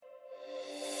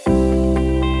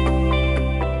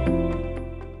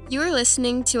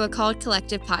listening to a Called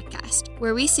Collective podcast,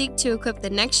 where we seek to equip the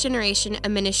next generation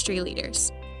of ministry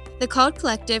leaders. The Called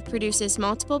Collective produces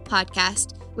multiple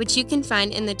podcasts, which you can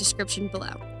find in the description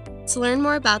below. To learn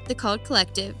more about the Called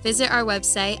Collective, visit our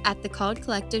website at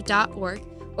thecalledcollective.org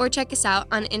or check us out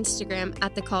on Instagram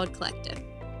at The Called Collective.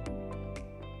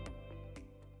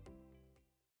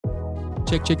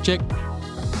 Check, check, check.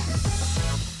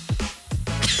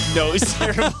 No, it's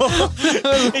terrible.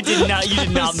 It did not. You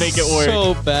did not make it work.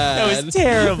 So bad. That was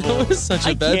terrible. That was such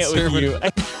a bad can't sermon. with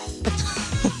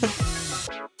you.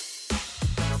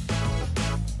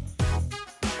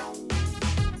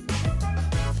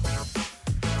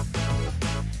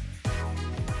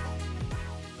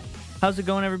 How's it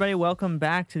going, everybody? Welcome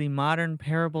back to the Modern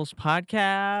Parables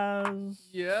podcast.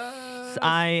 Yes.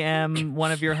 I am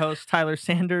one of your hosts, Tyler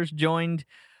Sanders, joined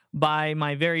by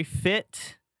my very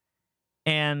fit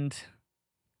and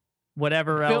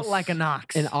whatever else. Built like an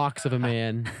ox. An ox of a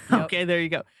man. Yep. Okay, there you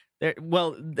go.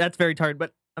 Well, that's very targeted,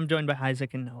 but I'm joined by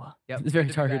Isaac and Noah. Yep. It's very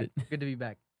Good to be back. targeted. Good to be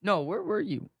back. No, where were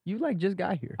you? You just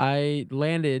got here. I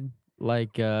landed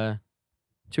like 2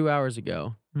 hours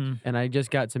ago, and I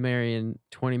just got to Marion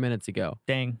 20 minutes ago.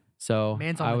 Dang. So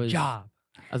Man's on I the was job.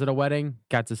 I was at a wedding,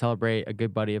 got to celebrate a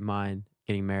good buddy of mine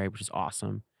getting married, which is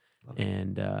awesome.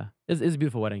 And it was a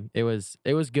beautiful wedding. It was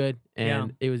good,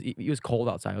 and it was cold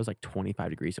outside. It was like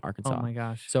 25 degrees in Arkansas. Oh my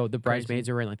gosh. So the Crazy. bridesmaids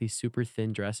were wearing like these super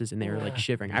thin dresses, and they were like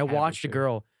shivering. I Yeah, for watched a sure.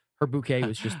 girl; her bouquet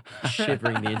was just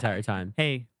shivering the entire time.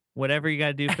 Hey, whatever you got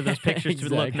to do for those pictures to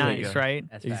look Exactly. nice, right?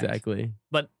 That's facts. Exactly.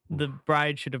 But the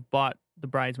bride should have bought the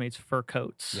bridesmaids fur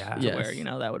coats Yeah. to Yes.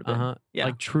 wear. That would have been. Yeah.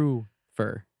 Like true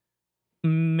fur.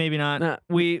 Maybe not. Nah,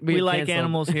 we we like canceled.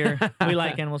 animals here. We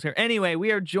like animals here. Anyway,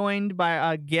 we are joined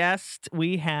by a guest.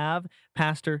 We have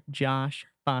Pastor Josh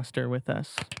Foster with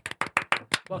us.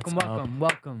 Welcome, What's up?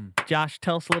 welcome. Josh,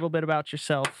 tell us a little bit about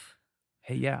yourself.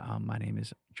 Hey, yeah, my name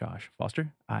is Josh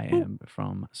Foster. I am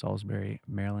from Salisbury,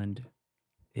 Maryland.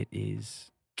 It is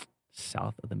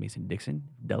south of the Mason-Dixon.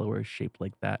 Delaware is shaped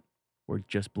like that. We're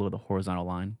just below the horizontal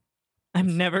line. I've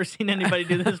never seen anybody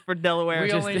do this for Delaware. We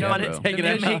Just only to know want the- to the take it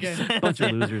out. Michigan. Makes sense. Bunch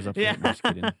of losers up Yeah. there. Just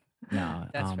kidding. No,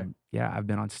 That's fair. yeah, I've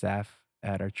been on staff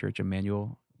at our church,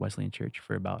 Emmanuel Wesleyan Church,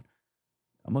 for about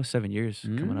almost 7 years,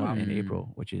 coming up in Mm.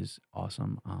 April, which is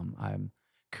awesome. I'm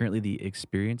currently the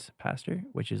experienced pastor,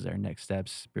 which is our next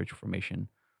steps, spiritual formation,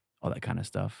 all that kind of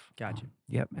stuff. Gotcha.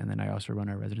 Yep, and then I also run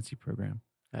our residency program.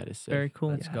 That is sick. Very cool.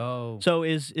 Let's go. So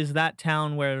is that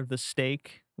town where the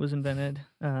steak was invented?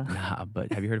 Nah,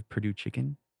 but have you heard of Purdue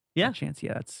Chicken? by Yeah. chance?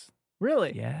 Yeah, that's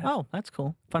Really? yeah. Oh, that's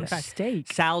cool. Fun Yeah. fact.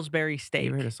 Steak. Salisbury You steak.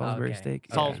 ever heard of Salisbury Okay. steak?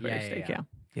 Okay. Salisbury Yeah, yeah, steak, yeah.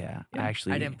 yeah. Yeah, Yeah. I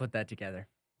actually I didn't put that together.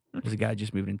 there's a guy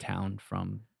just moved in town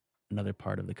from another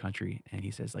part of the country, and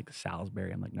he says like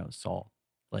Salisbury. I'm like, no, Saul.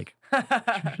 Like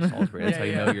Salisbury. That's how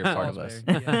you know you're a part of us.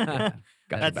 Salisbury, yeah. Yeah.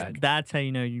 Got your That's back. that's how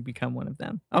you know you become one of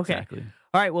them. Okay. Exactly.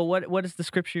 All right. Well, what is the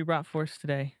scripture you brought for us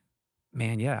today?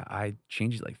 Man, yeah, I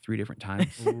changed it like 3 different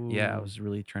times. Yeah, I Ooh. was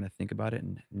really trying to think about it,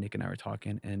 and Nick and I were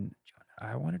talking, and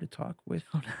I wanted to talk with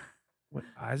what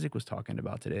Isaac was talking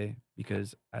about today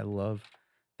because I love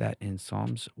that in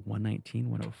Psalms 119,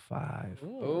 105,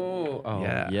 Oh,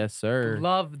 Yeah. yes, sir.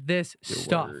 Love this Your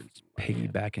stuff. words.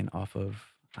 piggybacking off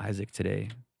of Isaac today.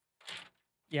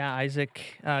 Yeah,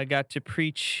 Isaac got to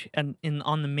preach on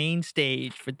the main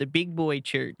stage for the big boy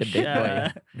church. The big boy.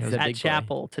 It was at a big boy.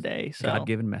 chapel today. So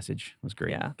God-given message. It was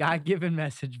great. yeah, God-given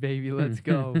message, baby. Let's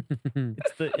go.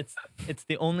 it's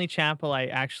the only chapel I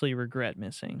actually regret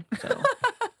missing. So,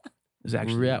 It was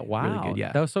actually Wow. really good.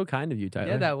 Yeah. That was so kind of you, Tyler.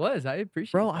 Yeah, that was. I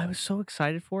appreciate bro, that. I was so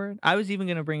excited for it. I was even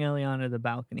gonna bring Eliana to the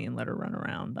balcony and let her run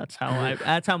around. That's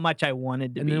how much I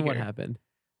wanted to And be then what here. happened?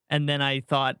 And then I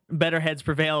thought better heads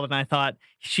prevailed, and I thought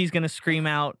she's gonna scream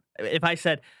out. If I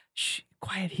said, "Shh,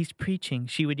 quiet, he's preaching,"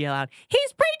 she would yell out,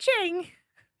 "He's preaching!"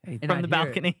 Hey, And from I'd the hear it.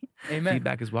 balcony. Amen.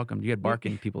 feedback is welcome. You had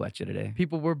barking people at you today.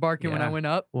 People were barking when I Yeah. went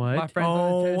up. What? My friends on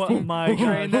the Oh test team. my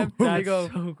trained god, them. They that's go,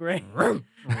 so great.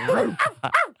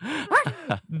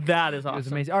 That is It was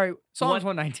awesome. amazing. All right, Psalms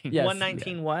What- 119. Yes.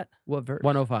 119 what? What verse?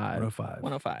 105. 105.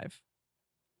 105.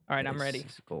 All right, I'm This ready.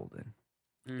 is golden.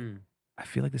 Mm. I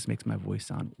feel like this makes my voice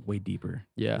sound way deeper.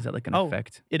 Yeah. Is that like an Oh.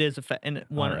 effect? It is and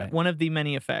one Alright. one of the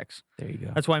many effects. There you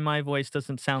go. That's why my voice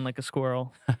doesn't sound like a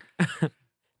squirrel.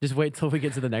 Just wait till we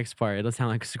get to the next part. It'll sound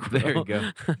like a squirrel. There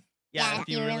you go. Yeah, if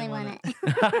you really want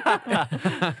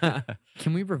it.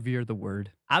 Can we revere the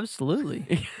word?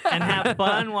 Absolutely. And have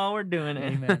fun while we're doing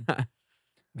it. Amen.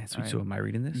 Man, sweet. Alright. So am I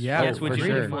reading this? Yeah, Yes, would for you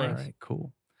sure. read it for All us? right,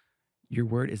 cool. Your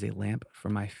word is a lamp for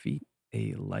my feet,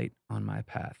 a light on my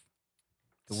path.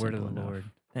 The word of Simple the enough. Lord.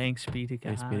 Thanks be to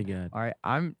God. Thanks be to God. All right,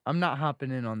 I'm not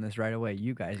hopping in on this right away.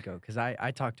 You guys go because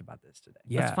I talked about this today.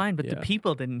 Yeah. That's fine, but the Yeah.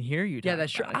 people didn't hear you. Yeah, talk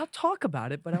that's true. about it. I'll talk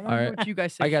about it, but I want to All know right. what you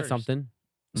guys say. I got first. something.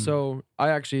 Mhm. So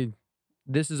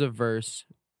this is a verse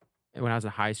when I was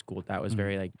in high school that was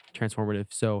very like transformative.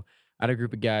 So I had a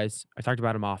group of guys. I talked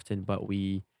about them often, but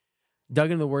we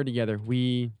dug into the word together.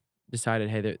 We decided,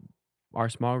 hey, that our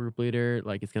small group leader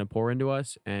like is going to pour into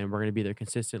us, and we're going to be there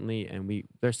consistently. And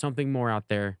there's something more out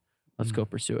there. Let's go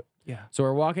pursue it. Yeah. So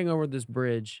we're walking over this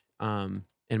bridge in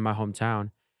my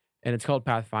hometown, and it's called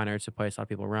Pathfinder. It's a place a lot of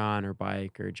people run or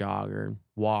bike or jog or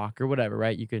walk or whatever,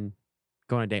 right? You can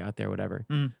go on a date out there, whatever.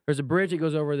 Mm. There's a bridge that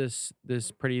goes over this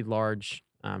pretty large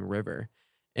river,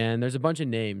 and there's a bunch of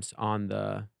names on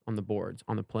the boards,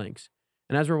 on the planks.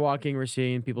 And as we're walking, we're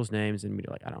seeing people's names, and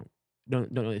we're like, I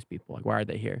don't know these people. Like, why are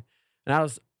they here? And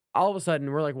all of a sudden,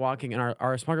 we're like walking, and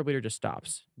our small group leader just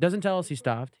stops. Doesn't tell us he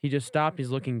stopped. He just stopped. He's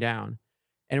looking down.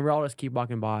 And we all just keep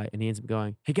walking by, and he ends up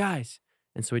going, hey, guys.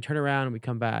 And so we turn around, and we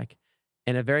come back,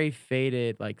 and a very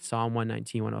faded, like, Psalm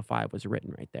 119, 105 was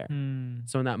written right there. Mm.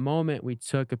 So in that moment, we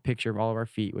took a picture of all of our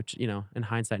feet, which, in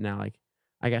hindsight now, like,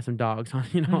 I got some dogs on,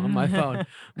 on my phone.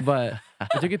 But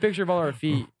we took a picture of all our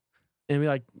feet, and we,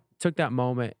 like, took that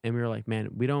moment, and we were like, man,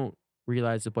 we don't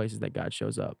realize the places that God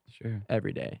shows up Sure.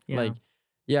 every day. Yeah. Like,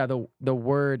 yeah, the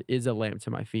word is a lamp to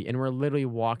my feet, and we're literally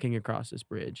walking across this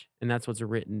bridge, and that's what's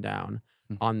written down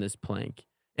on this plank.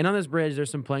 And on this bridge,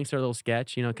 there's some planks that are a little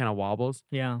sketch, kind of wobbles,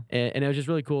 Yeah. and it was just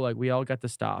really cool. Like, we all got to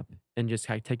stop and just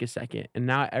take a second. And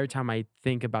now every time I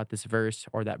think about this verse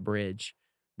or that bridge,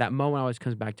 that moment always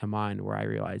comes back to mind where I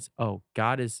realize, oh,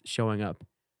 God is showing up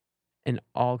in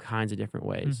all kinds of different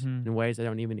ways, Mhm. in ways I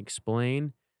don't even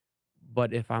explain.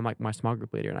 But if I'm like my small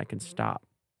group leader and I can stop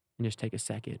and just take a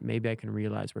second, maybe I can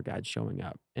realize where God's showing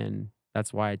up. And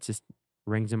that's why it just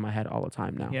rings in my head all the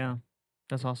time now. Yeah.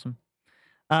 That's awesome.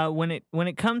 When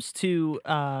it comes to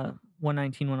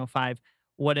 119, 105,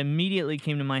 what immediately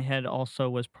came to my head also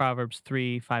was Proverbs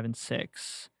 3, 5, and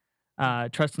 6.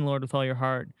 Trust in the Lord with all your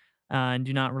heart, and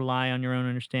do not rely on your own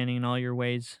understanding. In all your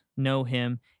ways, know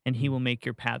Him, and He will make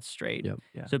your path straight. Yep.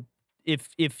 Yeah. So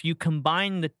if you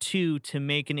combine the two to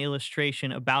make an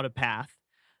illustration about a path,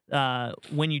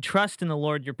 when you trust in the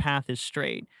Lord, your path is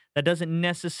straight. That doesn't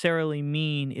necessarily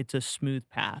mean it's a smooth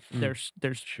path. Mm.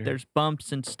 There's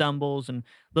bumps and stumbles and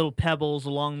little pebbles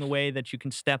along the way that you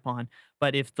can step on.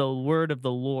 But if the word of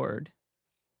the Lord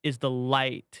is the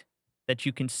light that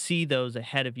you can see those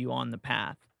ahead of you on the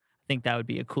path, I think that would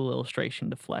be a cool illustration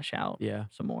to flesh out Yeah.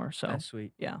 some more. So That's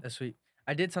sweet. yeah. That's sweet.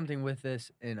 I did something with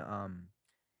this in a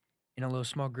little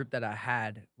small group that I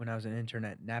had when I was an intern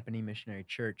at Napanee Missionary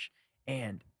Church,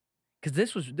 and because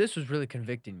this was really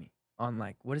convicting me on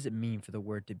like what does it mean for the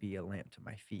word to be a lamp to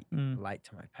my feet, Mm. a light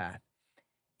to my path.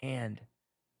 And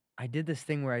I did this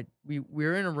thing where we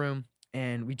were in a room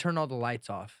and we turned all the lights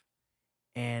off,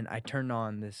 and I turned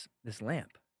on this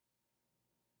lamp,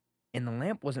 and the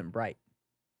lamp wasn't bright.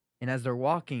 And as they're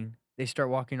walking, they start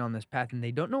walking on this path, and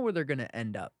they don't know where they're going to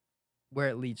end up, where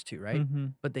it leads to, right?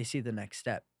 Mhm. But they see the next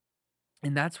step.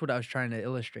 And that's what I was trying to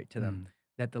illustrate to them,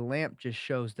 that the lamp just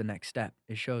shows the next step.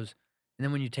 It shows, and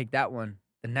then when you take that one,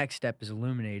 the next step is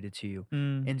illuminated to you.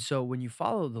 Mm. And so when you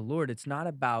follow the Lord, it's not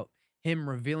about Him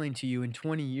revealing to you in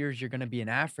 20 years you're going to be in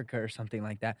Africa or something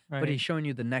like that, but Right. He's showing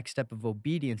you the next step of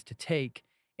obedience to take.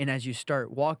 And as you start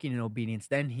walking in obedience,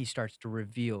 then He starts to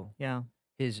reveal Yeah.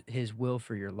 his will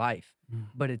for your life. Mm.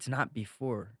 But it's not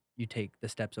before you take the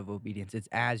steps of obedience. It's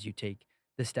as you take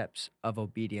the steps of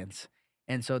obedience.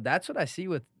 And so that's what I see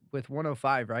with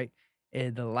 105, right?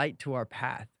 The light to our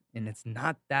path. And it's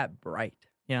not that bright.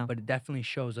 Yeah. But it definitely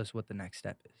shows us what the next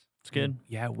step is. It's good.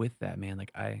 Yeah, with that, man,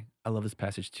 like I love this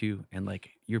passage too. And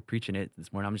like you're preaching it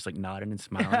this morning, I'm just like nodding and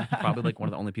smiling. Probably like one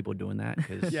of the only people doing that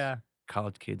because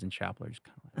college kids in chapel are just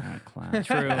kind of like, clowns.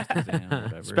 True.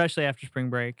 Whatever. Especially after spring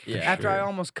break. Yeah. After I sure.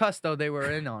 almost cussed, though, they were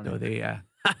in on No, it.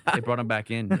 they brought them back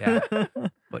in. Yeah.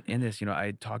 But in this,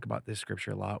 I talk about this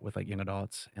scripture a lot with like young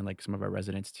adults and like some of our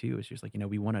residents too. It's just like,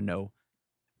 we want to know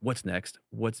what's next,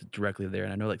 what's directly there.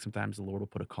 And I know like sometimes the Lord will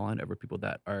put a call in over people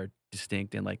that are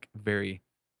distinct and like very,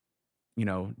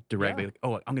 directly like,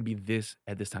 oh, I'm going to be this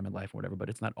at this time in life or whatever. But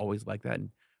it's not always like that. And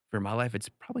for my life, it's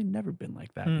probably never been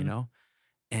like that,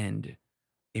 And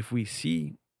if we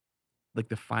see like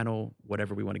the final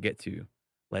whatever we want to get to,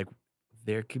 like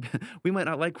there could we might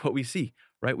not like what we see,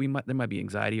 right? There might be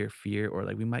anxiety or fear, or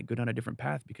like we might go down a different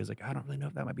path because like I don't really know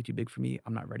if that might be too big for me.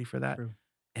 I'm not ready for that. True.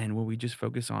 And when we just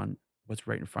focus on what's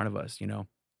right in front of us,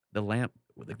 the lamp,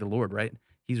 like the Lord, right?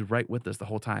 He's right with us the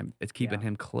whole time. It's keeping Yeah.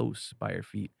 Him close by our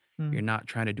feet. Mm. You're not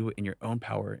trying to do it in your own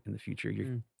power in the future.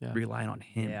 You're Yeah. relying on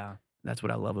Him. Yeah. That's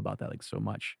what I love about that, like, so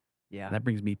much. Yeah. And that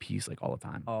brings me peace, like, all the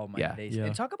time. Oh my Yeah. days. Yeah.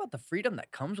 And talk about the freedom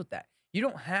that comes with that. You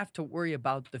don't have to worry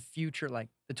about the future, like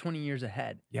the 20 years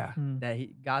ahead. Yeah.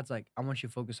 Mm. God's like, I want you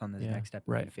to focus on this Yeah. next step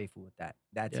and be Right. faithful with that.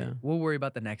 That's Yeah. it. We'll worry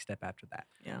about the next step after that.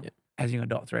 Yeah. As young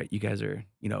adults, right? You guys are,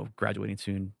 graduating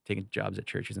soon, taking jobs at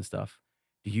churches and stuff.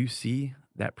 Do you see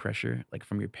that pressure, like,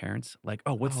 from your parents? Like,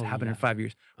 oh, what's Oh, happening in yeah. 5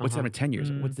 years? What's happening in 10 years?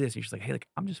 Mm. What's this? And you're just like, hey, like,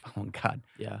 I'm just following God.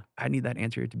 Yeah. I need that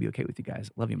answer to be okay with you guys.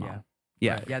 Love you, Yeah. Mom.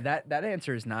 Yeah. Right. Yeah, that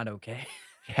answer is not okay.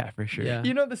 Yeah, for sure. Yeah.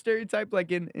 You know the stereotype,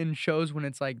 like in shows when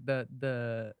it's like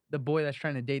the boy that's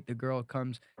trying to date the girl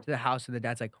comes to the house and the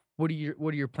dad's like, what are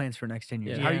your plans for the next 10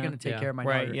 years? How are you Yeah. gonna take Yeah. care of my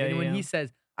Right, daughter? yeah, And when yeah. he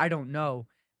says, I don't know,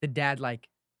 the dad like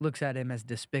looks at him as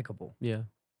despicable Yeah.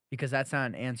 because that's not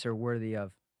an answer worthy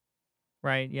of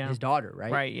Right. Yeah. his daughter,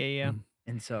 right? Right. Yeah. Yeah. Mm.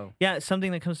 And so Yeah,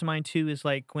 something that comes to mind too is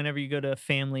like whenever you go to a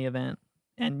family event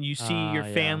and you see your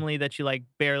Yeah. family that you like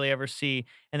barely ever see,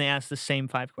 and they ask the same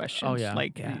 5 questions. yeah.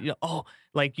 Like, Yeah.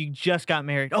 like you just got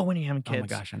married. Oh, when are you having kids?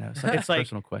 Oh my gosh, I know. Such It's a like-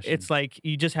 personal question. It's like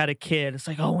you just had a kid. It's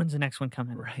like, oh, when's the next one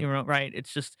coming? Right. You know, right?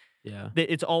 It's just Yeah.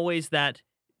 it's always that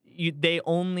they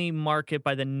only mark it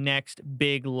by the next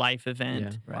big life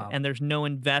event. Yeah. right. wow. And there's no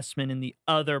investment in the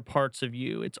other parts of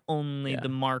you. It's only Yeah. the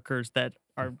markers that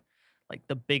are like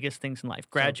the biggest things in life: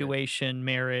 graduation,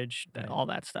 marriage, Right. all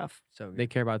that stuff. So good. They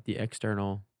care about the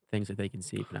external things that they can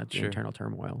see, but not the Sure. internal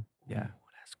turmoil. Yeah. Oh,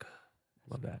 that's good.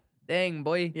 Love that. Dang,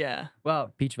 boy. Yeah.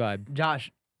 Well, Peach vibe. Josh,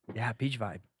 yeah, peach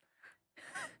vibe.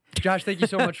 Josh, thank you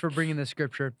so much for bringing the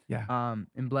scripture Yeah.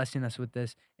 and blessing us with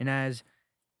this. And as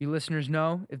you listeners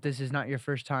know, if this is not your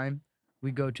first time,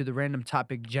 we go to the random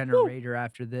topic generator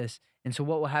after this. And so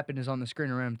what will happen is on the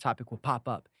screen, a random topic will pop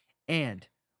up. And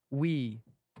we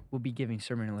will be giving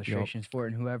sermon illustrations for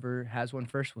it. And whoever has one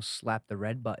first will slap the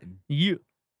red button. You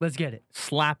Let's get it.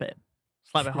 slap it.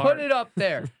 Slap it hard. Put it up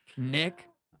there, Nick.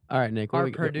 All right, Nick. What Our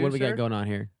do we producer? got going on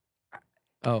here?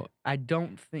 Oh, I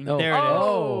don't think. Oh. There it is.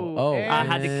 Oh, and I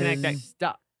had to connect that-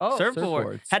 Stop. Oh,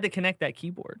 Surfboard. surfboards. Had to connect that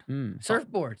keyboard.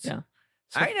 surfboards. Yeah.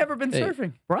 I ain't never been Hey.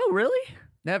 surfing. Bro, really?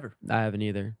 Never. I haven't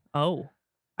either. Oh.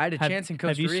 I had a chance in Costa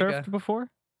Have you Rica. surfed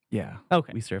before? Yeah.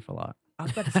 Okay. We surf a lot. I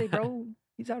was about to say, bro,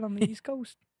 he's out on the East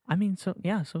Coast. I mean, so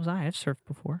was I. I've surfed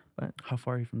before, but How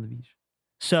far are you from the beach?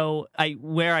 so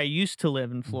where I used to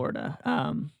live in Florida,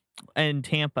 in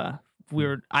Tampa,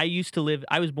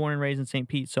 I was born and raised in St.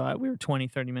 Pete, so we were 20,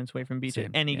 30 minutes away from beach at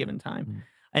Same, any yeah. given time. Mm.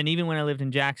 And even when I lived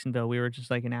in Jacksonville, we were just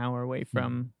like an hour away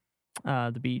from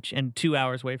the beach and 2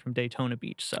 hours away from Daytona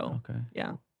Beach. So Okay.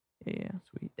 yeah.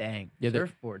 Sweet. Dang. Yeah, they're-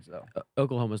 Surfboards, though.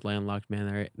 Oklahoma's landlocked,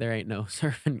 man. There ain't no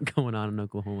surfing going on in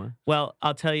Oklahoma. Well,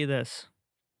 I'll tell you this.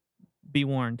 Be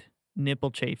warned.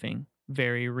 Nipple chafing,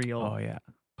 very real. Oh yeah.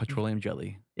 Petroleum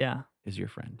jelly Yeah. is your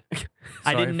friend.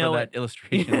 I Sorry didn't for know that it.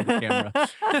 illustration on the camera.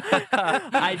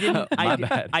 I didn't. My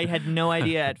bad. I had no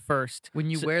idea at first. When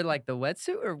you So- wear like the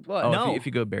wetsuit or what? Oh, No. if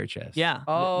you go bare chest. Yeah.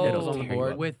 Oh, It'll on the tear you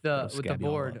board up. with It'll the scab you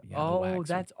all board. up. Yeah, the Oh, wax will-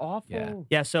 that's awful. Yeah.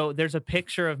 Yeah. So there's a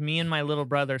picture of me and my little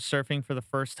brother surfing for the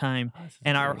first time, Oh, this is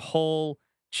and our great. whole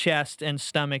chest and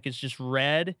stomach is just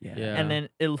red. Yeah. Yeah. And then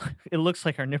it looks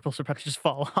like our nipples are about to just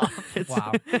fall off. It's,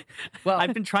 Wow. Well,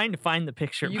 I've been trying to find the for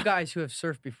picture. you guys who have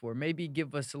surfed before, maybe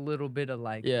give us a little bit of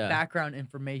like Yeah. background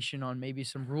information on maybe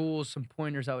some rules, some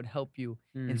pointers that would help you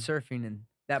in surfing, and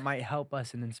that might help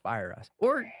us and inspire us.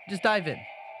 Or just dive in.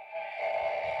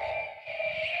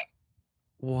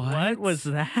 What was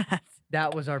that?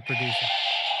 That was our producer.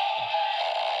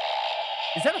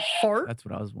 Is that a fart? That's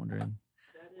what I was wondering.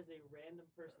 That is a random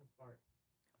person's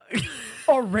fart.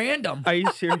 Or random? Are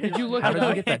you serious? Did you look How it did you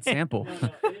up? get that sample?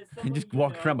 You just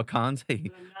walk around Pecans.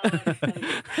 Hey.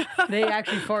 They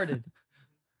actually farted.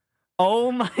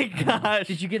 Oh my gosh.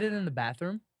 Did you get it in the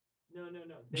bathroom? No.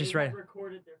 Just right.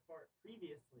 recorded their fart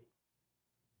previously.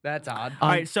 That's odd. All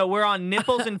right, so we're on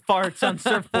nipples and farts on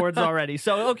surfboards already.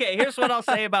 So, okay, here's what I'll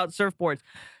say about surfboards.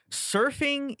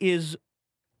 Surfing is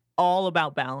all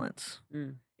about balance.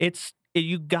 Mm.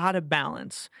 You gotta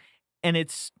balance, and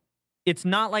it's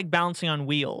not like balancing on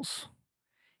wheels.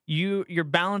 You're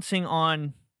balancing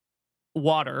on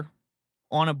water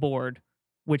on a board,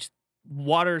 which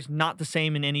water's not the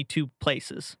same in any two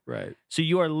places. Right. So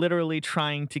you are literally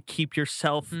trying to keep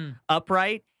yourself Hmm.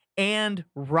 upright and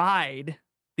ride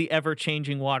the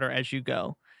ever-changing water as you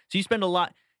go. So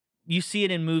you see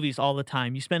it in movies all the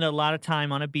time. You spend a lot of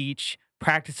time on a beach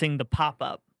practicing the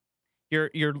pop-up.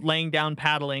 You're laying down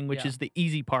paddling, which Yeah. is the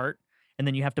easy part, and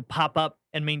then you have to pop up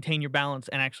and maintain your balance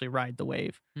and actually ride the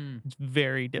wave. Hmm. It's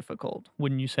very difficult,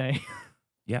 wouldn't you say?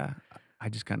 Yeah. I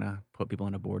just kind of put people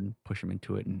on a board and push them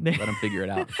into it and let them figure it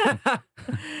out.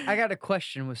 I got a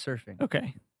question with surfing.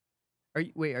 Okay. Are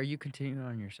you continuing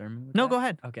on your sermon? With No, that? go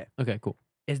ahead. Okay. Okay, cool.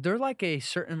 Is there like a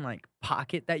certain like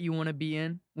pocket that you want to be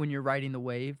in when you're riding the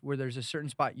wave, where there's a certain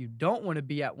spot you don't want to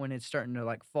be at when it's starting to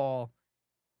like fall?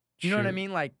 You know what I Sure.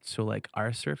 mean? Like, So like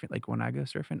our surfing, like when I go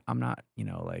surfing, I'm not,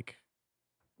 like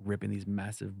ripping these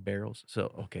massive barrels.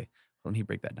 So okay, let me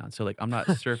break that down. So like I'm not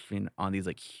surfing on these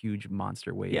like huge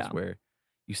monster waves Yeah. where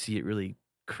you see it really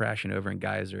crashing over and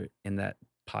guys are in that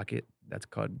pocket. That's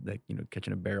called like,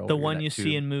 catching a barrel. The or one that you see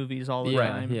tube. in movies all the Yeah,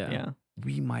 time. yeah. Yeah.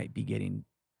 We might be getting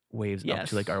waves up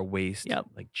to like Yes. our waist, Yep.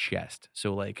 like chest.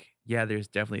 So like, yeah, there's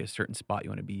definitely a certain spot you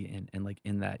want to be in. And like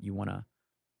in that you want to,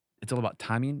 it's all about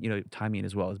timing, timing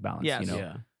as well as balance. Yes.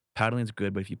 Yeah. Paddling's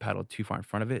good, but if you paddle too far in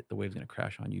front of it, the wave's going to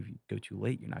crash on you. If you go too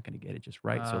late, you're not going to get it just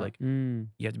right. So like Mm.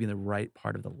 you have to be in the right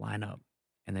part of the lineup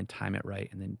and then time it right.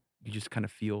 And then you just kind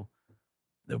of feel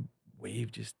the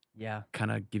wave just yeah.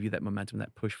 kind of give you that momentum,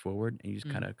 that push forward, and you just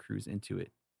Mm. kind of cruise into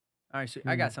it. All right. So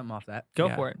I got something off that. Go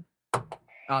Yeah. for it.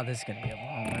 Oh, this is gonna be a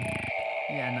long one.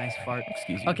 Yeah, nice fart.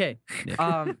 Excuse you. Okay. Nick.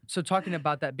 So talking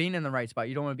about that, being in the right spot,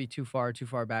 you don't want to be too far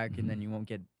back, and Mhm. then you won't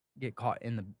get caught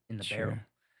in the barrel. Sure.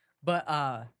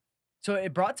 But so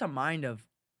it brought to mind of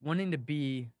wanting to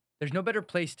be. There's no better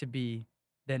place to be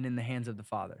than in the hands of the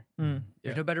Father. Mm.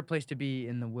 There's Yeah. no better place to be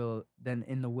in the will than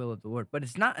in the will of the Lord. But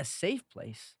it's not a safe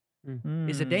place.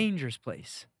 It's a Mm. dangerous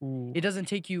place. Ooh. It doesn't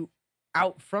take you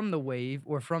out from the wave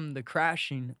or from the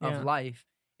crashing of Yeah. life.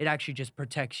 It actually just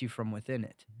protects you from within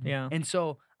it. Yeah. And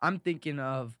so I'm thinking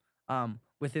of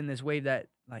within this wave that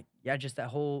just the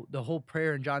whole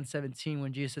prayer in John 17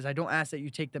 when Jesus says, I don't ask that you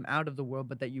take them out of the world,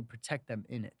 but that you protect them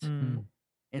in it. Mm.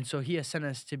 And so he has sent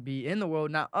us to be in the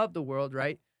world, not of the world,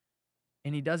 right?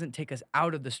 And he doesn't take us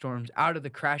out of the storms, out of the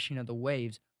crashing of the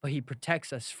waves, but he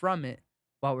protects us from it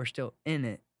while we're still in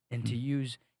it, and to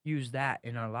use that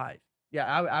in our life. Yeah,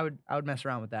 I would mess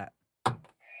around with that.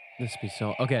 This would be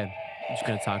so okay. I'm just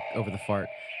gonna talk over the fart.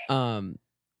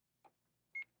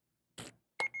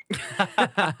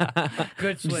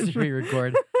 Good Just switch.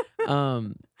 re-record.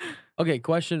 Okay,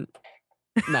 question.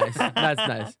 Nice. That's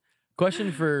nice.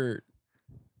 Question for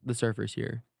the surfers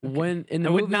here. When in the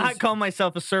I would movies, not call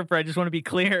myself a surfer. I just want to be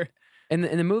clear. in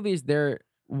the movies,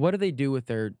 what do they do with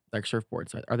their like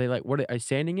surfboards? Are they like are they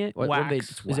sanding it? What do they,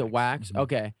 Wax. is it wax? Mhm.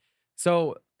 Okay,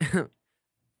 so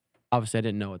obviously I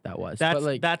didn't know what that was. That's but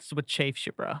like that's what chafes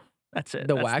you, bro. That's it.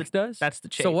 the That's wax does. That's the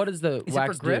chafe. So what does the Is it for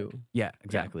wax grip? do? Yeah,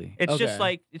 exactly. It's Okay.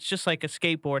 just like a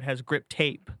skateboard has grip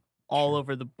tape all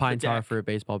over the Pine the tar deck. for a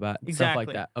baseball bat, stuff Exactly.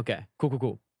 like that. Okay,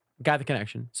 cool. Got the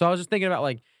connection. So I was just thinking about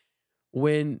like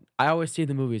when I always see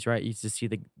the movies, right? You used to see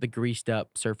the greased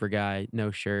up surfer guy, no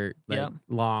shirt, like Yep.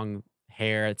 long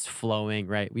hair, it's flowing,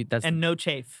 right? That's and no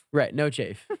chafe. right, no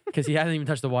chafe, because he hasn't even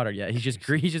touched the water yet. He's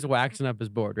just waxing up his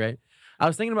board, right? I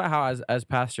was thinking about how as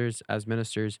pastors, as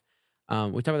ministers, we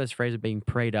talk about this phrase of being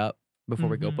prayed up before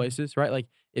we go Mhm. places, right? Like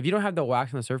if you don't have the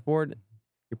wax on the surfboard,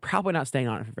 you're probably not staying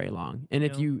on it for very long. And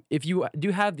if Yeah. you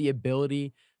do have the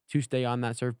ability to stay on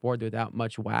that surfboard without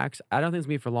much wax, I don't think it's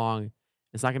gonna be for long.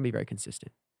 It's not gonna be very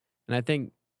consistent. And I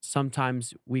think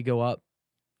sometimes we go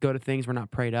to things we're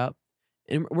not prayed up,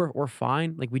 and we're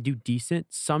fine. Like we do decent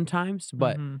sometimes,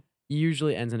 but Mhm.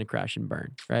 usually ends in a crash and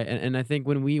burn, right? And I think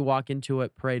when we walk into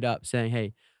it prayed up, saying,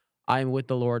 "Hey, I am with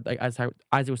the Lord," like as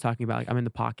Isaac was talking about, like I'm in the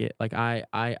pocket, like I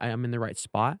am in the right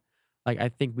spot. Like I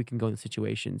think we can go in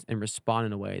situations and respond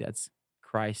in a way that's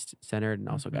Christ centered and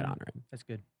also God Mhm. honoring. That's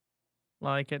good.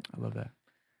 Like it. I love that.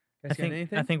 Guys got I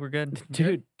anything? think we're good.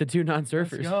 Dude, the two Let's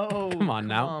non-surfers. go. Come on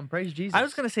now. Praise Jesus. I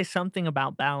was gonna say something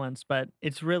about balance, but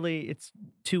it's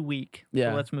too weak.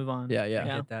 Yeah. So let's move on. Yeah.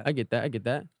 I get that. I get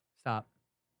that. Stop.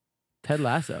 Ted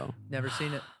Lasso. Never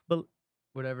seen it. But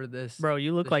Whatever this. bro,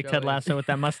 you look the like show Ted is. Lasso with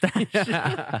that mustache.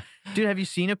 Yeah. Dude, have you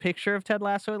seen a picture of Ted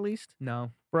Lasso at least?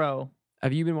 No. Bro,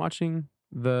 Have you been watching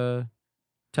the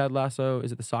Ted Lasso?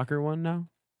 Is it the soccer one now?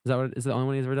 Is that the only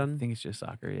one he's ever I done? think it's just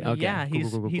soccer. Yeah. Okay. yeah,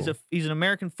 Cool. he's an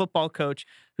American football coach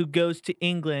who goes to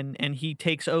England and he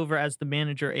takes over as the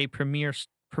manager a Premier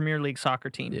League soccer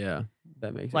team. Yeah,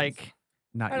 that makes sense. Like,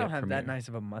 Not I yet don't have that Premier. nice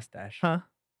of a mustache. huh?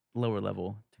 Lower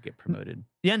level to get promoted.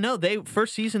 Yeah, no,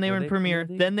 first season they Were were in they Premier, Premier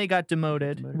League? then they got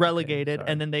demoted, Demoted? Okay, relegated,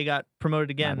 sorry. and then they got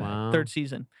promoted again Wow. third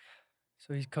season.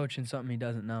 So he's coaching something he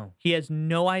doesn't know. He has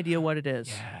no idea what it is.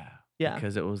 Yeah. Yeah.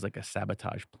 Because it was like a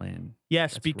sabotage plan.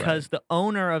 Yes, That's because the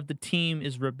owner of the team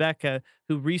is Rebecca,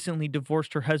 who recently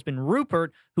divorced her husband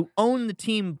Rupert, who owned the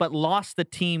team but lost the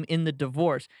team in the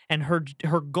divorce. And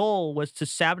her goal was to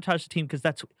sabotage the team because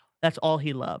that's all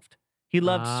he loved. He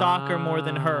loved soccer more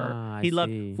than her. Ah, I He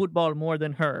loved see. football more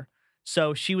than her.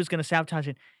 So she was going to sabotage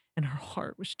it. and her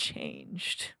heart was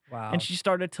changed. Wow. And she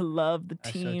started to love the That's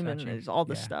so team and touching. there's all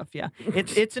this Yeah. stuff. Yeah.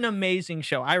 It's an amazing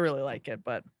show. I really like it,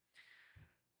 but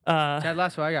Ted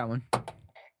Lasso, I got one.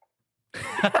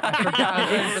 I forgot I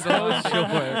was waiting for the long show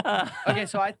player. Okay,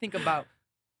 so I think about,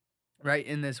 right,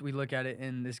 in this, we look at it,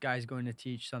 and this guy's going to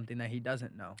teach something that he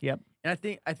doesn't know. Yep. And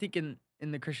I think in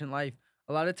the Christian life,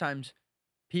 a lot of times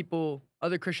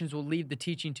other Christians will leave the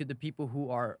teaching to the people who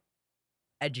are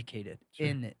educated Sure.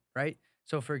 in it, right?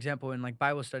 So for example, in like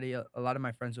Bible study, a lot of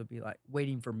my friends would be like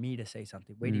waiting for me to say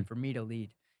something, waiting for me to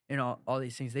lead, and all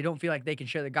these things. They don't feel like they can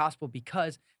share the gospel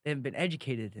because they haven't been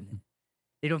educated in it.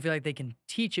 They don't feel like they can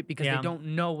teach it because Yeah. they don't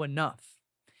know enough.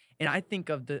 And I think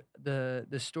of the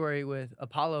story with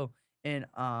Apollo in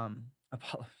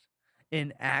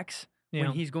Acts Yeah.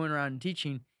 when he's going around and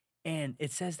teaching, and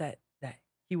it says that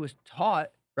he was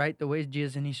taught, right, the ways of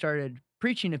Jesus, and he started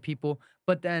preaching to people.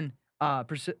 But then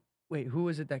who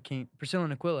was it that came? Priscilla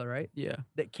and Aquila, right? Yeah.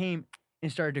 That came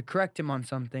and started to correct him on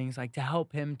some things, like to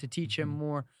help him, to teach him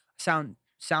more sound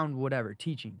whatever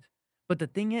teachings. But the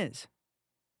thing is,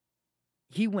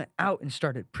 he went out and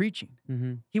started preaching.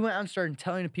 Mm-hmm. He went out and started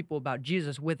telling people about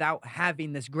Jesus without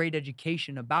having this great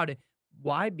education about it.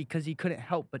 Why? Because he couldn't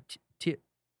help but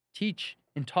teach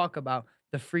and talk about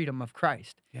the freedom of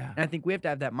Christ. Yeah. And I think we have to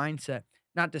have that mindset,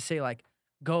 not to say like,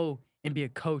 go and be a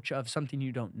coach of something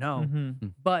you don't know,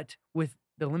 Mhm. but with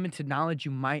the limited knowledge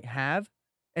you might have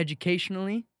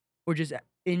educationally or just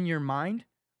in your mind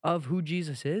of who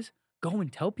Jesus is, go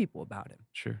and tell people about him.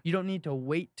 Sure. You don't need to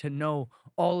wait to know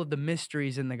all of the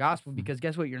mysteries in the gospel because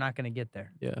guess what? You're not going to get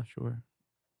there. Yeah. Sure.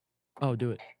 Oh,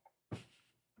 do it.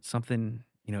 Something,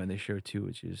 in the show too,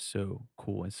 which is so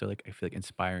cool and so like I feel like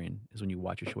inspiring is when you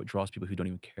watch a show, it draws people who don't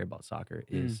even care about soccer,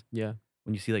 is Yeah.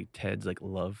 when you see like Ted's like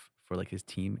love for like his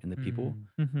team and the people.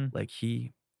 Mhm. Like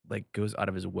he like goes out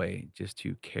of his way just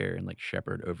to care and like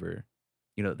shepherd over,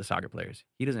 the soccer players.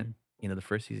 He doesn't, the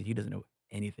first season, he doesn't know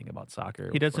anything about soccer.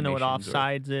 He doesn't know what formations or-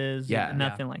 offsides is. Yeah,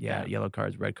 Nothing like yeah, that. yellow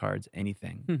cards, red cards,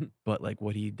 anything. But like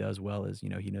what he does well is, he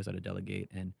knows how to delegate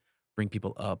and bring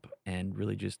people up and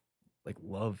really just like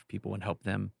love people and help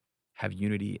them have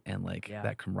unity and like Yeah.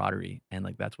 that camaraderie. And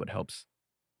like that's what helps.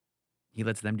 He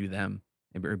lets them do them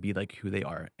and or be like who they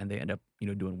are, and they end up,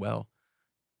 doing well.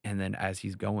 And then as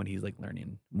he's going, he's like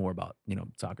learning more about,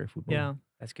 soccer, football. Yeah.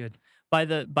 That's good. By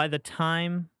the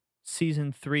time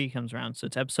season 3 comes around, so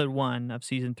it's episode 1 of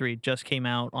season 3, just came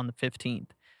out on the 15th.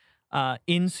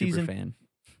 In Super season fan.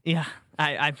 Yeah,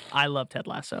 I love Ted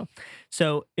Lasso.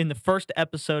 So in the first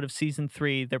episode of season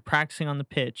 3, they're practicing on the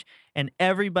pitch, and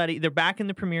they're back in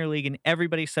the Premier League, and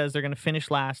everybody says they're going to finish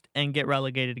last and get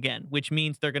relegated again, which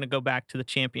means they're going to go back to the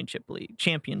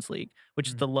Champions League, which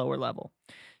is the lower level.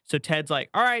 So Ted's like,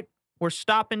 all right, we're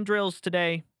stopping drills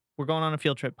today. We're going on a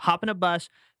field trip. Hop in a bus,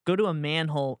 go to a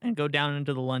manhole, and go down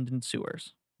into the London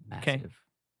sewers. Okay. Massive.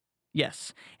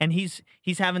 Yes. And he's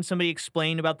having somebody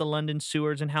explain about the London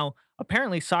sewers and how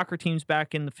apparently soccer teams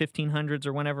back in the 1500s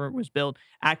or whenever it was built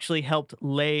actually helped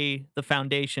lay the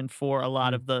foundation for a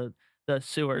lot of the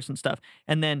sewers and stuff.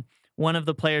 And then one of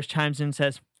the players chimes in and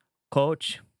says,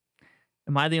 "Coach,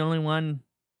 am I the only one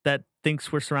that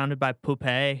thinks we're surrounded by poop?"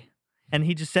 And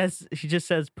he just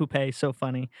says poop, so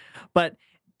funny. But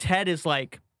Ted is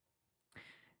like,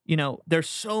 there's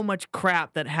so much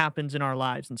crap that happens in our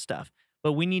lives and stuff,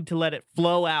 but we need to let it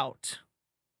flow out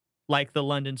like the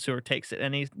London sewer takes it.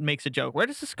 And he makes a joke. Where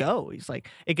does this go? He's like,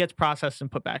 it gets processed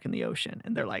and put back in the ocean.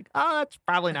 And they're like, oh, that's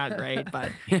probably not great.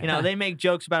 But, they make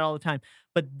jokes about it all the time.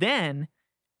 But then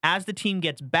as the team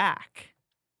gets back,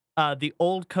 the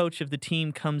old coach of the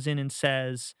team comes in and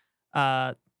says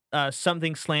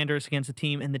something slanderous against the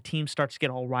team. And the team starts to get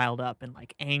all riled up and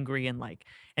like angry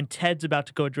and Ted's about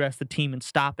to go address the team and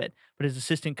stop it. But his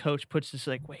assistant coach puts this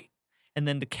like, wait. And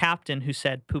then the captain who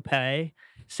said poop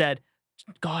said,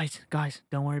 guys,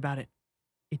 don't worry about it.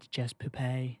 It's just poop.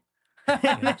 And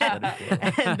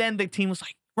then the team was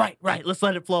like, right, let's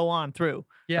let it flow on through.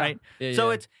 Yeah. Right. Yeah, So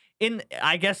yeah. it's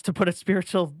I guess to put a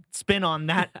spiritual spin on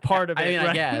that part of it. I mean, right?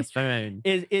 I guess. I mean,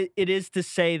 It is to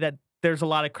say that there's a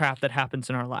lot of crap that happens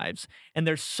in our lives. And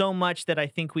there's so much that I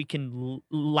think we can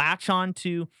latch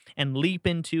onto and leap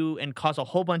into and cause a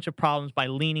whole bunch of problems by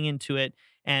leaning into it.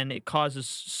 And it causes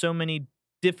so many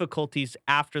difficulties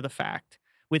after the fact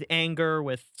with anger,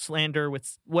 with slander,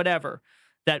 with whatever,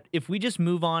 that if we just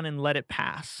move on and let it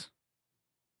pass,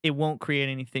 it won't create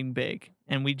anything big.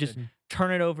 And we just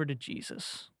turn it over to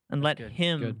Jesus and let good.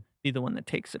 him Good. be the one that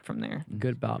takes it from there.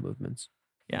 good bowel movements.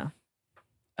 Yeah.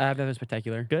 I have nothing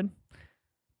spectacular. Good?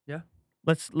 Yeah.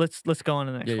 Let's go on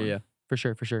to the next one. Yeah. For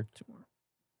sure. Two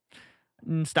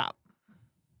more. Stop.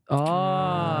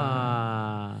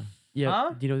 Ah. Yeah. Huh?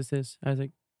 Do you know what this is,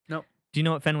 Isaac? Do you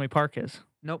know what Fenway Park is?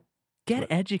 Nope. Get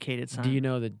What- educated, son. Do you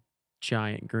know the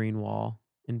giant green wall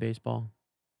in baseball?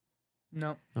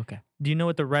 Nope. Okay. Do you know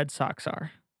what the Red Sox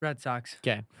are? Red Sox.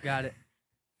 Okay. Got it.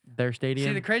 Their See,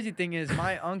 stadium. the crazy thing is,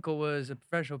 my uncle was a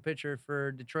professional pitcher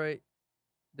for Detroit,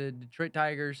 the Detroit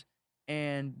Tigers,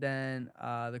 and then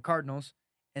the Cardinals,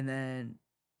 and then,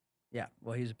 yeah,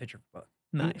 well, he was a pitcher for both.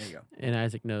 There Nice. you go. and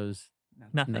Isaac knows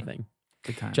Nothing. nothing.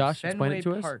 Good times. Josh, explain Fenway it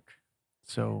to us. Park.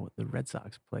 So the Red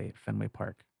Sox play at Fenway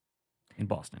Park in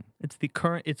Boston. It's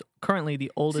currently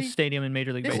the oldest See, stadium in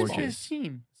Major League This is Baseball. his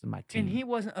team, This is my team. and he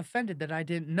wasn't offended that I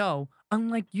didn't know,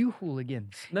 unlike you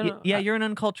hooligans. No, no, Yeah, you're an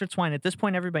uncultured swine. At this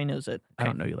point, everybody knows it. I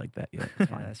don't know you like that yet. It's Yeah,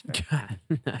 fine. that's fair.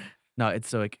 God. No, it's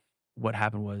so like what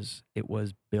happened was it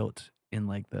was built in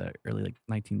like the early like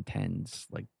 1910s,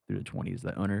 like through the 20s.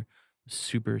 The owner was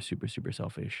super, super, super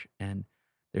selfish, and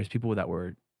there's people that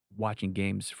were watching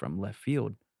games from left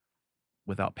field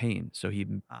without paying. So he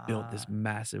built this Ah.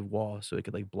 massive wall so it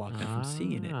could like block them from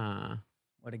seeing it. Ah.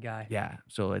 What a guy. Yeah,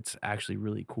 so it's actually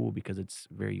really cool because it's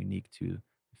very unique to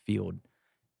the field,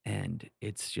 and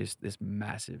it's just this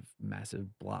massive,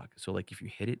 massive block. So like if you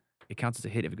hit it, it counts as a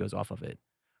hit if it goes off of it.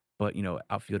 But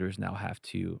outfielders now have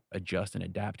to adjust and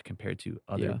adapt compared to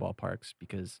other Yeah. ballparks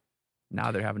because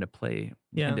now they're having to play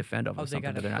Yeah. and defend off Oh, of they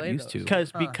something that gotta they're not play used to.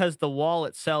 those. Because the wall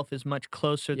itself is much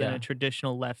closer than Yeah. a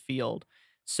traditional left field.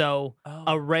 So Oh.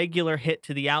 a regular hit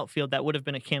to the outfield that would have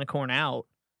been a can of corn out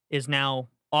is now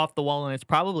off the wall, and it's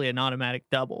probably an automatic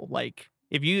double. Like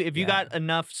if you Yeah. got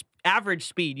enough average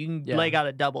speed, you can Yeah. leg out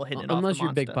a double hitting it off Unless the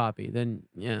you're Big monster. Poppy, then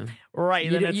yeah. Right?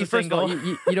 You, Then d- it's you a first of all,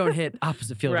 single. you don't hit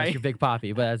opposite field unless Right. you're Big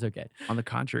Poppy, but that's okay. On the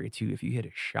contrary, too, if you hit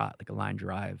a shot like a line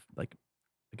drive, like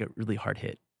a really hard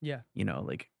hit, Yeah.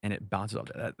 and it bounces off,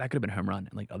 that could have been a home run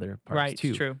in like other parks Right, too.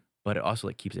 it's true. But it also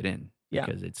like keeps it in Yeah.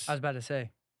 because it's I was about to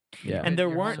say. Yeah. And there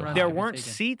Your home weren't runs there can be weren't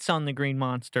taken. seats on the Green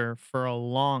Monster for a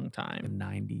long the time.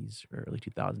 90s or early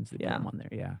 2000s. They put Yeah. them on there.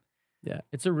 Yeah. Yeah.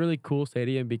 It's a really cool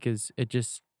stadium because it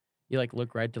just you like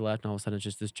look right to left and all of a sudden it's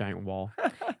just this giant wall.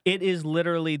 It is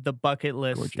literally the bucket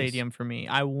list Gorgeous. stadium for me.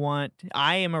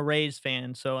 I am a Rays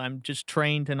fan, so I'm just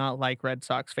trained to not like Red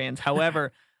Sox fans.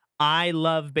 However, I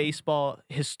love baseball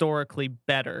historically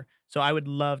better. So I would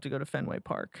love to go to Fenway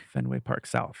Park. Fenway Park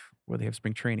South, where they have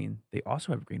spring training, they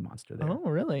also have a Green Monster there. Oh,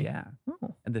 really? Yeah.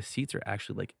 Oh. And the seats are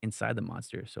actually like inside the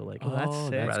monster. So like Oh, that's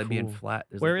sick. rather being cool. flat,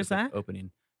 there's Where like is this, like, that?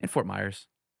 opening in Fort Myers.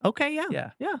 Okay, yeah.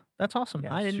 Yeah. Yeah, that's awesome.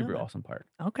 Yeah. I didn't super know that. awesome park.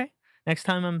 Okay. Next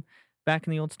time I'm back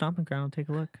in the old stomping ground, I'll take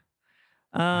a look.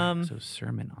 All right, Um so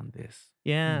sermon on this.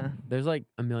 yeah. There's like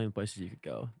a million places you could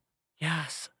go.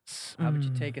 Yes. How would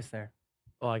you Mm. take us there?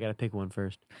 Oh, I gotta pick one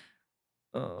first.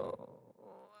 Oh,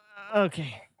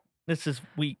 okay. This is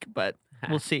weak, but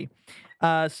we'll see.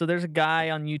 So there's a guy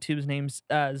on YouTube's name's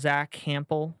Zach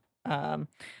Hampel.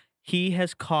 He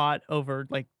has caught over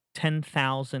like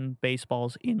 10,000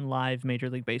 baseballs in live Major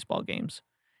League Baseball games.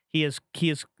 He is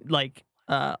like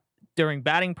during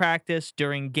batting practice,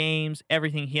 during games,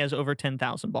 everything. He has over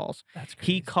 10,000 balls. That's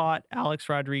crazy. He caught Alex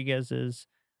Rodriguez's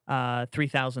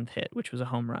 3,000th hit, which was a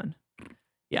home run.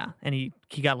 Yeah, and he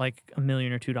got like $1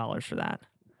 million or $2 for that.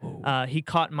 Whoa. He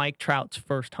caught Mike Trout's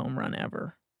first home run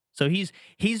ever. So he's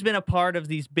been a part of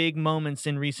these big moments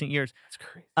in recent years. That's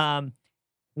crazy.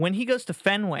 When he goes to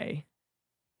Fenway,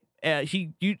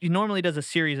 he normally does a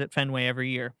series at Fenway every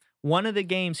year. One of the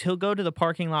games, he'll go to the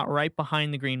parking lot right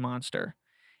behind the Green Monster.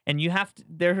 And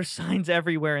there are signs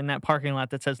everywhere in that parking lot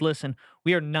that says, listen,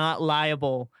 we are not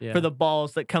liable Yeah. for the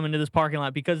balls that come into this parking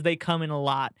lot because they come in a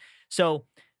lot. So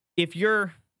if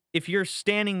you're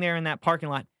standing there in that parking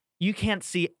lot, you can't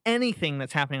see anything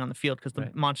that's happening on the field because the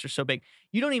Right. monster's so big.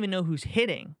 You don't even know who's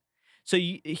hitting. So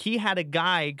he had a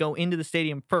guy go into the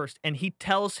stadium first, and he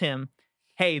tells him,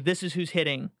 hey, this is who's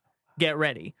hitting. Get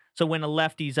ready. So when a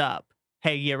lefty's up,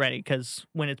 hey, get ready, because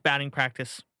when it's batting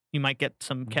practice, you might get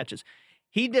some catches.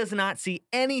 He does not see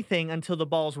anything until the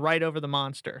ball's right over the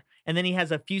monster. And then he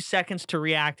has a few seconds to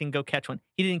react and go catch one.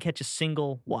 He didn't catch a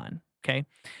single one, okay?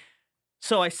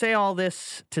 So I say all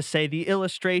this to say the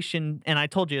illustration, and I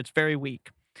told you it's very weak,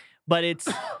 but it's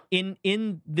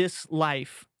in this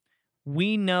life,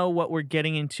 we know what we're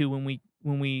getting into when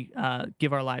we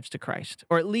give our lives to Christ,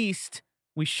 or at least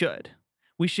we should.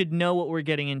 We should know what we're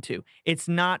getting into. It's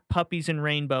not puppies and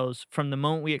rainbows from the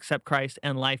moment we accept Christ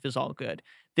and life is all good.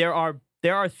 There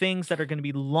are things that are going to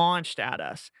be launched at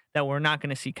us that we're not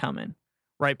going to see coming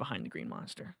right behind the Green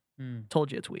Monster. Hmm.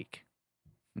 Told you it's weak.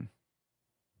 Hmm.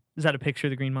 Is that a picture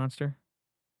of the Green Monster?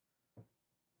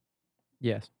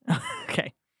 Yes.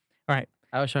 Okay.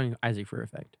 I was showing Isaac for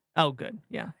effect. Oh, good.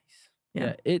 Yeah.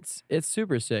 Yeah. Yeah, it's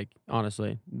super sick,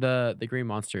 honestly. The Green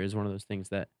Monster is one of those things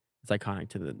that It's iconic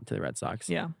to the Red Sox.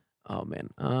 Yeah. Oh man.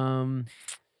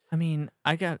 I mean,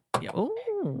 I got. Yeah.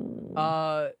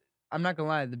 Oh. I'm not gonna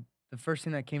lie. The first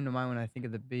thing that came to mind when I think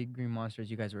of the big green monsters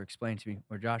you guys were explaining to me,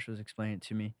 or Josh was explaining it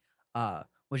to me,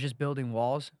 was just building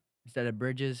walls instead of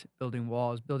bridges, building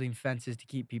walls, building fences to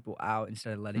keep people out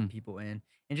instead of letting people in,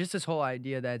 and just this whole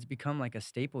idea that it's become like a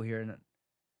staple here, and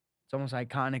it's almost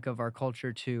iconic of our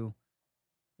culture too.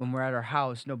 When we're at our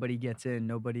house, nobody gets in,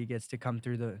 nobody gets to come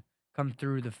through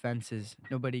the fences,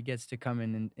 nobody gets to come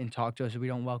in and talk to us. We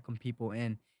don't welcome people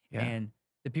in, and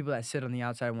the people that sit on the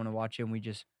outside want to watch it, and we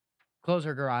just close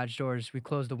our garage doors, we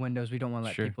close the windows, we don't want to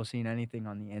let Sure. people seeing anything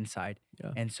on the inside.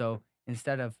 Yeah. And so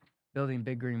instead of building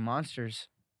big green monsters,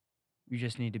 you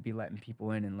just need to be letting people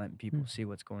in and letting people see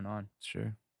what's going on.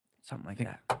 Sure. Something like think-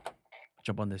 that. I'll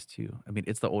jump on this too. I mean,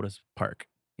 it's the oldest park,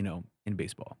 in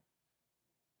baseball.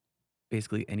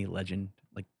 Basically, any legend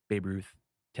like Babe Ruth,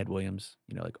 Ted Williams,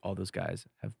 like all those guys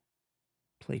have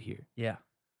played here, Yeah.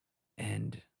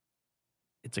 and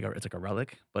it's like a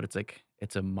relic, but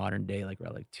it's a modern day like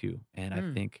relic too. And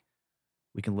I think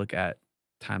we can look at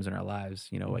times in our lives,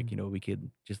 we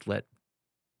could just let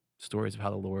stories of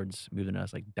how the Lord's moved in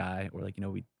us like die, or like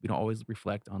we don't always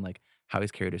reflect on like how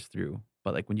He's carried us through.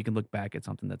 But like when you can look back at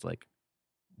something that's like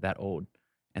that old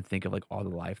and think of like all the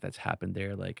life that's happened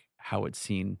there, like how it's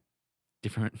seen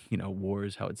different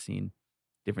wars, how it's seen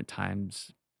different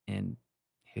times in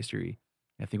history.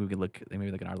 I think we could look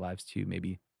maybe like in our lives too,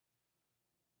 maybe,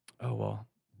 oh well,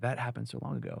 that happened so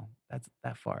long ago, that's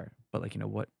that far, but like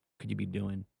what could you be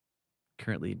doing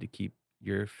currently to keep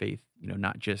your faith,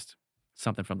 not just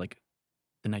something from like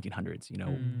the 1900s,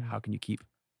 how can you keep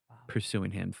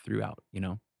pursuing Him throughout,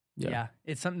 Yeah.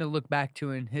 It's something to look back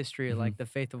to in history, like the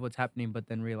faith of what's happening, but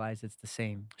then realize it's the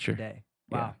same Sure. today.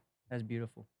 Yeah. Wow. That's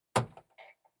beautiful.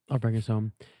 I'll bring us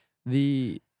home.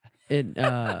 The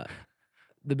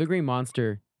big green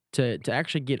monster to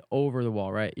actually get over the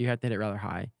wall, right? You have to hit it rather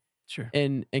high. Sure.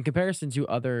 And in comparison to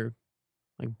other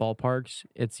like ballparks,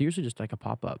 it's usually just like a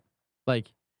pop up.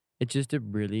 Like it's just a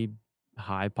really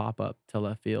high pop up to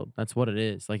left field. That's what it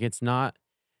is. Like it's not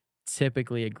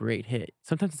typically a great hit.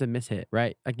 Sometimes it's a miss hit,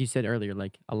 right? Like you said earlier,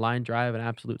 like a line drive, an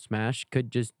absolute smash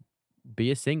could just be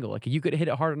a single. Like you could hit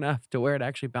it hard enough to where it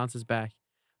actually bounces back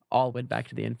all the way back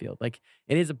to the infield. Like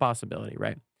it is a possibility,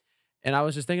 right? And I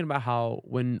was just thinking about how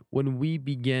when we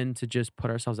begin to just put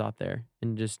ourselves out there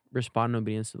and just respond in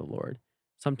obedience to the Lord,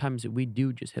 sometimes we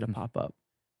do just hit a pop up,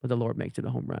 but the Lord makes it a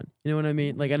home run. You know what I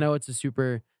mean? Like I know it's a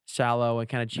super shallow and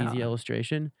kind of cheesy Nah.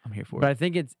 illustration, I'm here for but it. I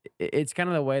think it's kind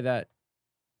of the way that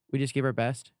we just give our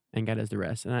best and God does the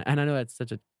rest. And I know that's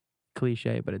such a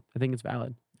cliche, but I think it's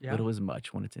valid. Yeah. Little is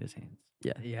much when it's in His hands.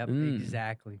 Yeah. Yep, Mm.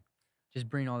 exactly. Just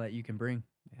bring all that you can bring.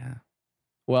 Yeah.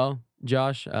 Well,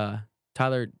 Josh,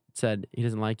 Tyler said he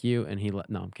doesn't like you, and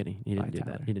no, I'm kidding. He didn't Bye, do that.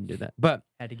 Tyler. He didn't do that. But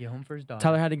Had to get home for his dog.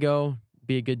 Tyler had to go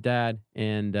be a good dad,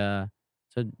 and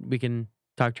so we can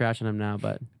talk trash on him now.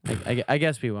 But I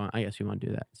guess we won't. I guess we won't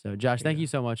do that. So, Josh, thank you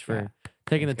so much for Yeah.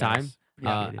 taking Thanks, the time. guys.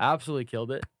 Appreciate it. Absolutely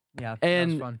killed it. Yeah, that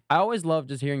was And fun. I always love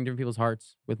just hearing different people's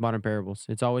hearts with modern parables.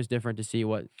 It's always different to see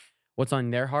what's on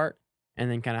their heart, and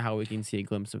then kind of how we can see a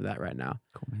glimpse of that right now.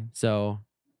 Cool, man. So,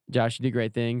 Josh, you did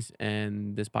great things,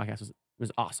 and this podcast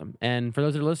was awesome. And for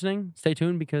those that are listening, stay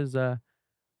tuned because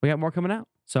we got more coming out.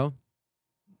 So,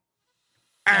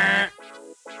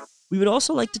 We would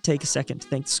also like to take a second to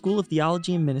thank the School of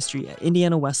Theology and Ministry at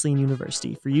Indiana Wesleyan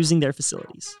University for using their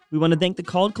facilities. We want to thank the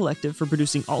Called Collective for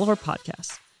producing all of our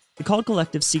podcasts. The Called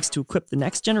Collective seeks to equip the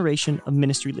next generation of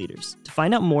ministry leaders. To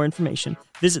find out more information,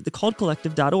 visit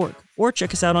thecalledcollective.org or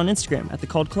check us out on Instagram at The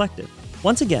Called Collective.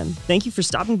 Once again, thank you for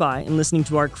stopping by and listening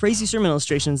to our crazy sermon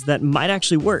illustrations that might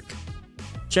actually work.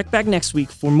 Check back next week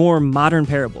for more modern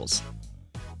parables.